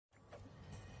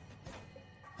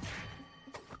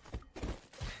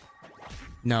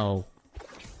No.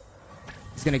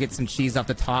 He's gonna get some cheese off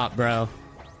the top, bro.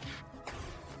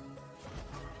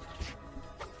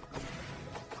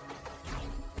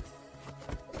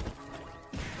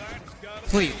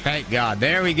 Please, thank God.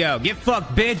 There we go. Get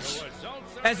fucked, bitch.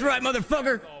 That's right,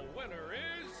 motherfucker.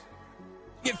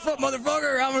 Get fucked,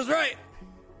 motherfucker. I was right.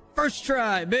 First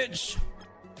try, bitch.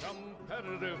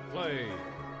 Competitive play.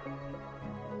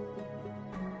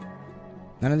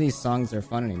 None of these songs are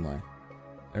fun anymore.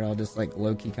 They're all just like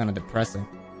low-key kind of depressing.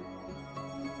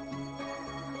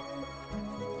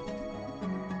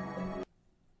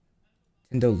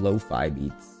 Nintendo lo-fi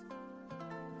beats.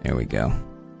 There we go.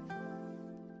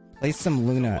 Play some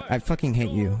Luna. I fucking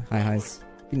hate you. Hi, highs.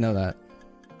 You know that.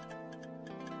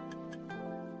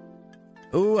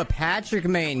 Ooh, a Patrick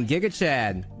main. Giga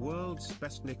Chad. World's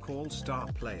best Nick all-star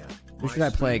player. Who should I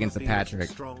play against a Patrick?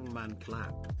 Strongman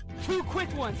clap. 2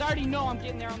 quick ones. I already know I'm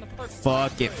getting there on the first.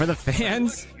 Fuck it. For the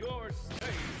fans?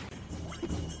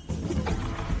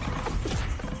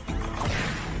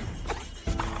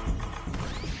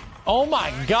 Oh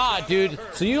my god, dude.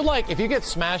 So you like, if you get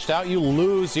smashed out, you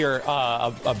lose your,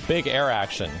 a big air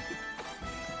action.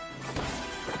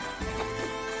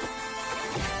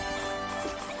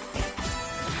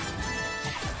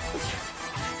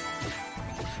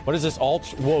 What is this alt?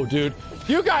 Whoa, dude.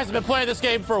 You guys have been playing this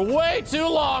game for way too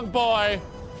long, boy.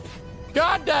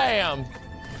 God damn.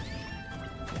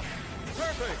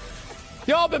 Perfect.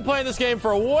 Y'all been playing this game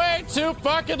for way too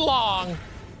fucking long.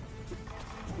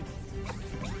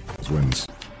 Wins.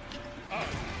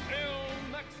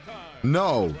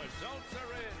 No.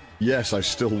 Yes, I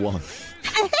still won.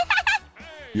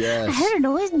 Yes. I heard a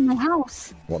noise in my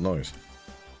house. What noise?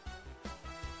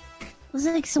 It was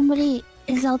like somebody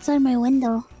is outside my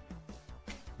window.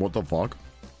 What the fuck?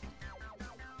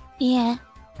 Yeah.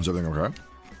 Is everything okay?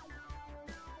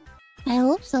 I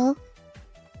hope so.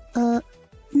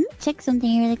 Check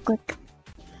something really quick.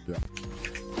 Yeah.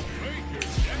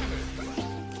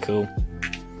 Cool.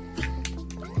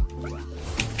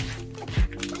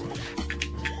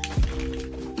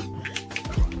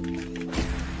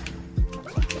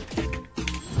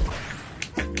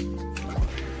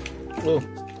 Whoa.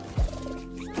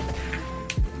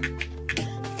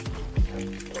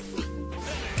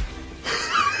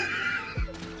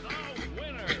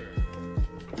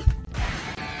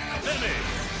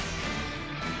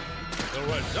 The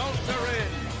results are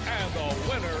in, and the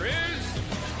winner is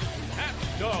Hot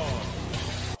Dog.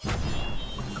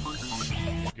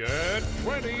 Get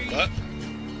ready.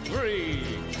 3,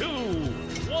 2,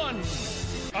 1.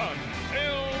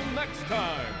 Until next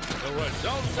time, the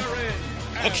results are in.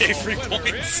 And Okay, the 3 winner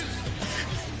points. is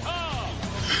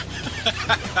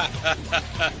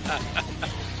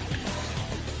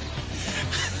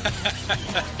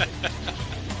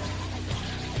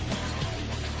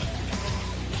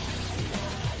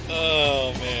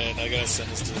Oh man, I gotta send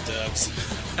this to the devs.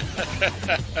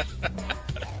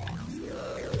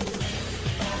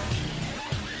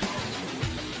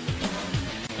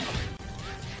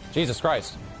 Jesus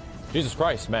Christ. Jesus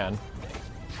Christ, man.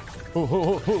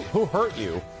 Who hurt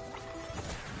you?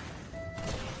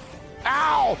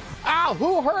 Ow! Ow!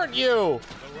 Who hurt you?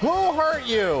 Who hurt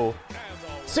you?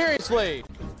 Seriously!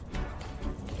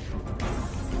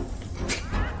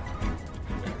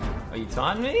 Are you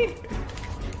taunting me?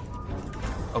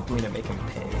 Oh, Blina, make him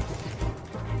pay.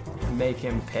 Make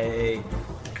him pay.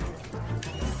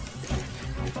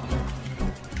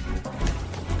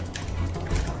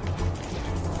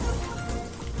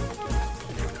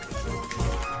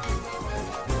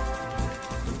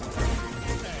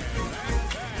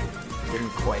 Didn't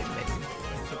quite make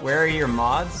it. Where are your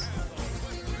mods?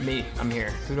 Me, I'm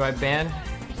here. Who do I ban?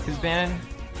 Who's banning?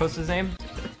 Post his name?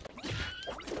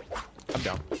 I'm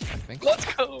down, I think. Let's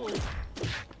go!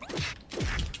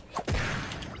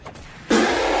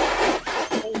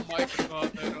 Oh my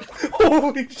god,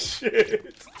 Holy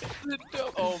shit!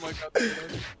 Oh my god.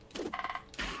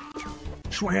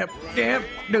 Schwamp, damn,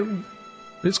 dude.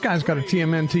 This guy's got a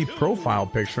TMNT profile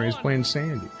picture. He's playing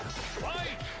Sandy.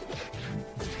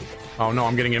 Oh no,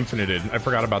 I'm getting infinited. I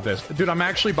forgot about this. Dude, I'm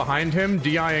actually behind him,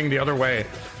 DIing the other way.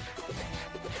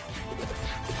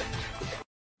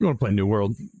 You want to play New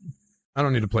World? I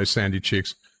don't need to play Sandy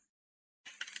Cheeks.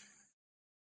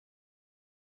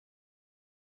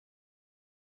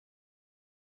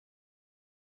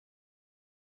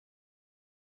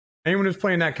 Anyone who's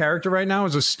playing that character right now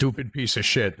is a stupid piece of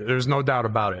shit. There's no doubt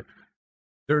about it.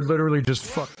 They're literally just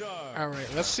fucked. Alright,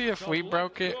 let's see if we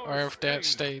broke it or if that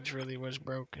stage really was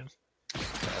broken.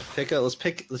 Let's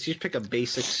just pick a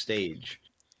basic stage.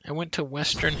 I went to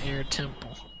Western Air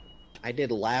Temple. I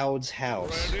did Loud's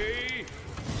house. ready.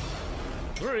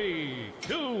 3,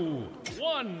 2,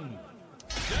 1.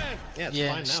 Yeah, it's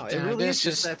Yes, fine now. It really is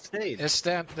just that stage. It's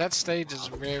that stage is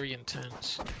very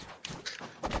intense.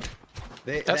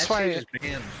 That's That's why why it's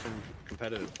banned from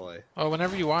competitive play. Oh,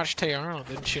 whenever you watched Hey Arnold,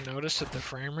 didn't you notice that the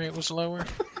frame rate was lower?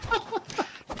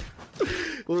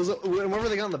 Well, whenever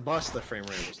they got on the bus, the frame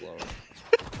rate was lower.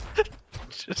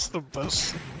 Just the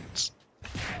bus scenes.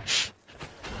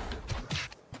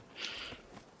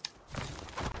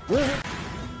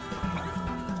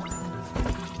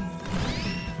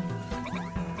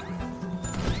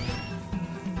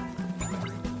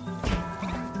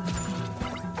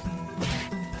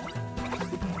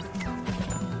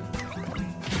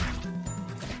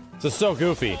 This is so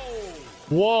goofy.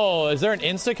 Whoa, is there an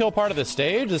insta-kill part of the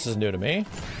stage? This is new to me.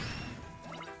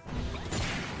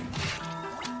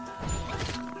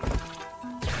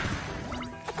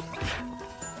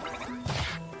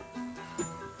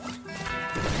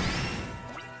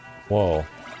 Whoa.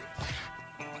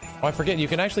 Oh, I forget, you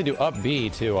can actually do up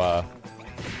B to, you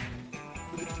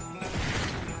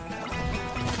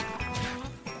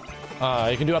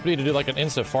can do up B to do like an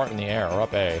insta fart in the air, or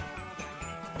up A.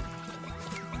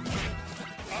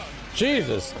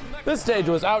 Jesus, this stage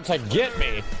was out to get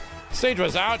me. Stage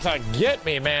was out to get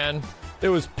me, man. It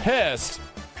was pissed.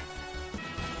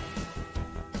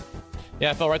 Yeah,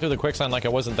 I fell right through the quicksand like I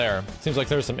wasn't there. Seems like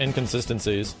there's some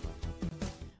inconsistencies.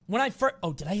 When I first...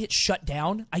 Oh, did I hit shut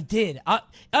down? I did.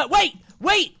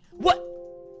 Wait! What?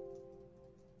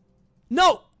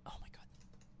 No! Oh my god.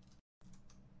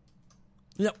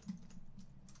 No.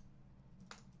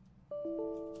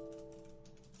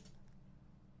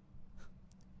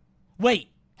 Wait,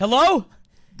 hello?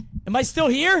 Am I still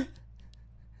here?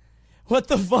 What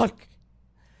the fuck?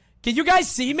 Can you guys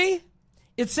see me?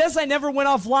 It says I never went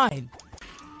offline.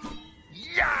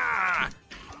 Yeah!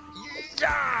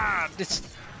 Yeah!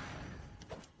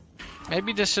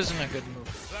 Maybe this isn't a good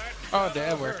move. Oh,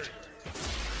 that worked.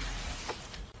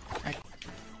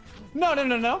 No.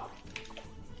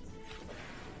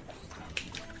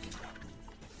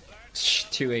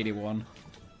 281.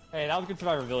 Hey, that was good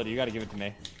survivability. You gotta give it to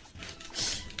me.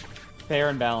 Fair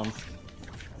and balanced.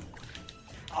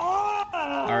 Oh!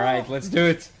 Alright, let's do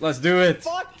it. Let's do it.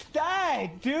 Fuck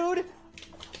that, dude!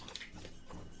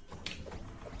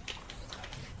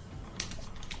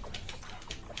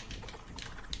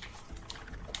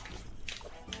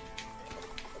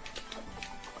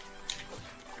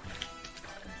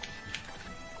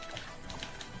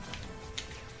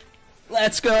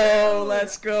 Let's go!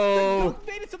 Let's go!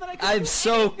 I'm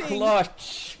so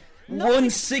clutch!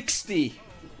 160!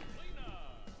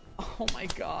 Oh my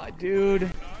god,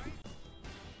 dude.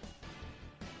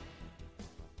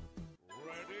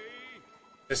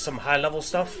 There's some high level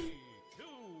stuff.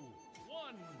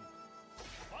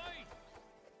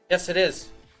 Yes, it is.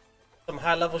 Some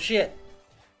high level shit.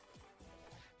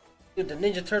 Dude, the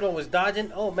Ninja Turtle was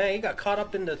dodging. Oh man, he got caught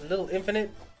up in the little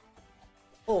infinite.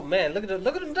 Oh man, look at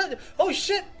him dodging. Oh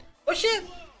shit! Oh shit!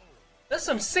 That's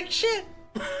some sick shit.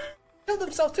 Killed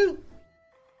himself too.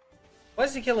 Why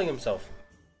is he killing himself?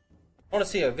 I want to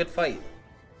see a good fight.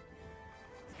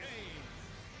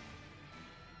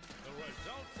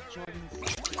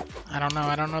 I don't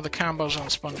know the combos on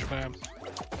SpongeBob.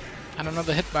 I don't know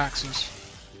the hitboxes.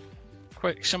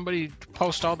 Quick, somebody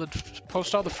post all the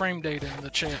frame data in the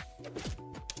chat.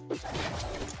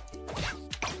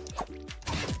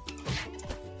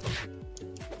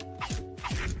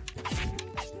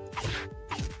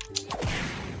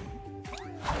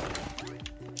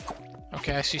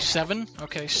 Okay, I see 7.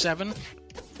 Okay, 7.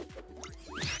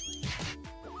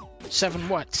 7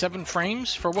 what? 7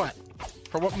 frames? For what?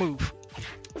 For what move?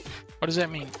 What does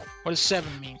that mean? What does 7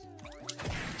 mean?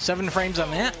 7 frames on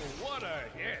that?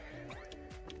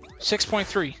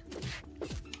 6.3.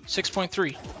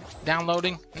 6.3.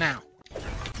 Downloading now.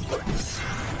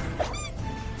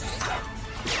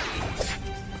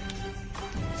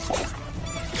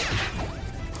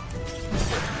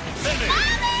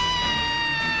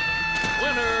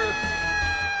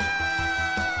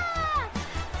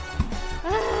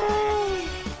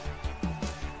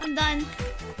 I'm done.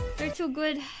 They're too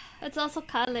good. It's also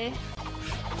Kale.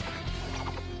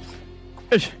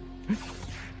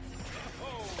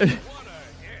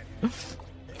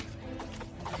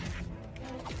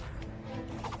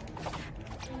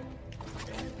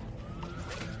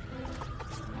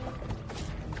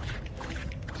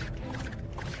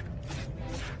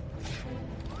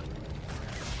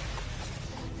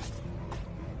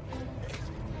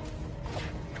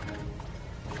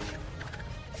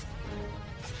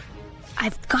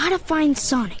 I've gotta find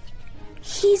Sonic.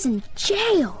 He's in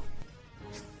jail.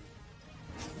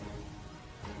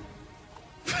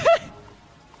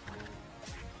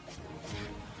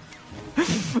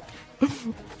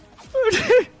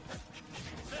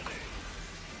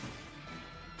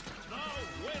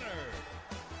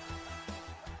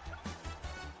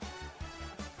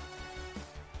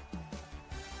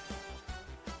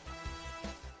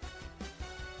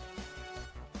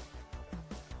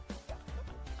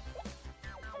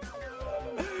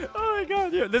 my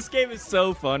god, yo, this game is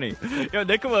so funny. Yo,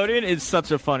 Nickelodeon is such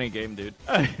a funny game, dude.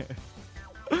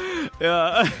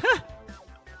 Yeah.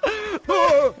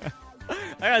 I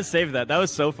gotta save that. That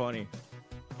was so funny.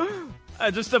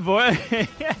 Just avoid.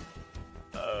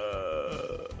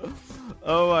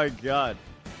 Oh my god.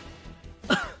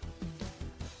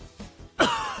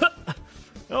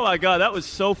 Oh my god, that was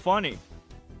so funny.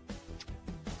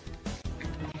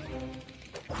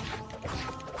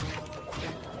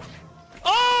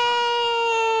 Oh!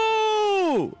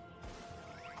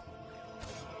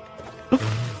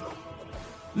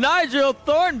 Nigel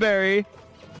Thornberry.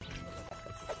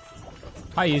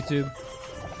 Hi, YouTube.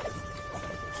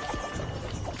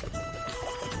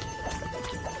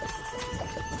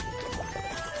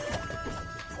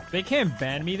 They can't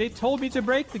ban me. They told me to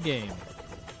break the game.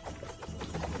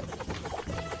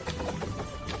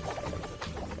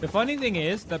 The funny thing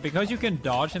is that because you can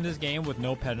dodge in this game with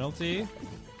no penalty,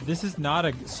 this is not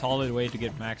a solid way to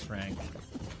get max rank.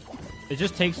 It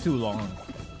just takes too long.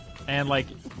 And like,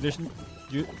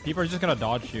 people are just gonna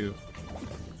dodge you.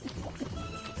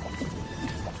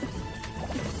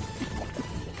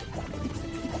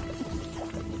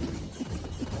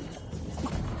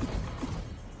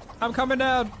 I'm coming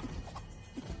down.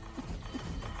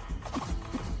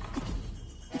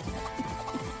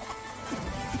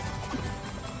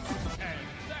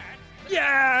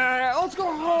 Yeah! Let's go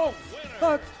home!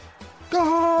 Let's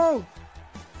go!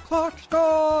 Clock's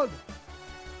gone!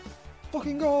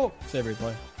 Fucking go! Save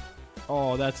replay.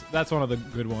 Oh, that's one of the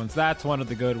good ones. That's one of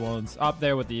the good ones. Up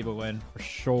there with the evil win, for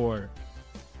sure.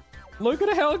 Look at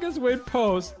Helga's win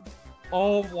post.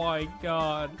 Oh my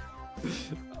god.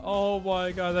 Oh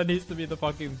my god, that needs to be the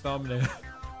fucking thumbnail.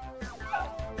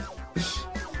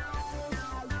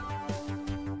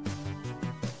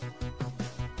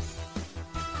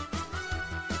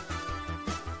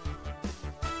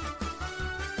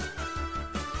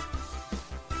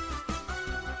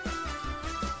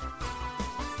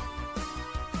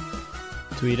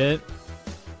 Tweet it.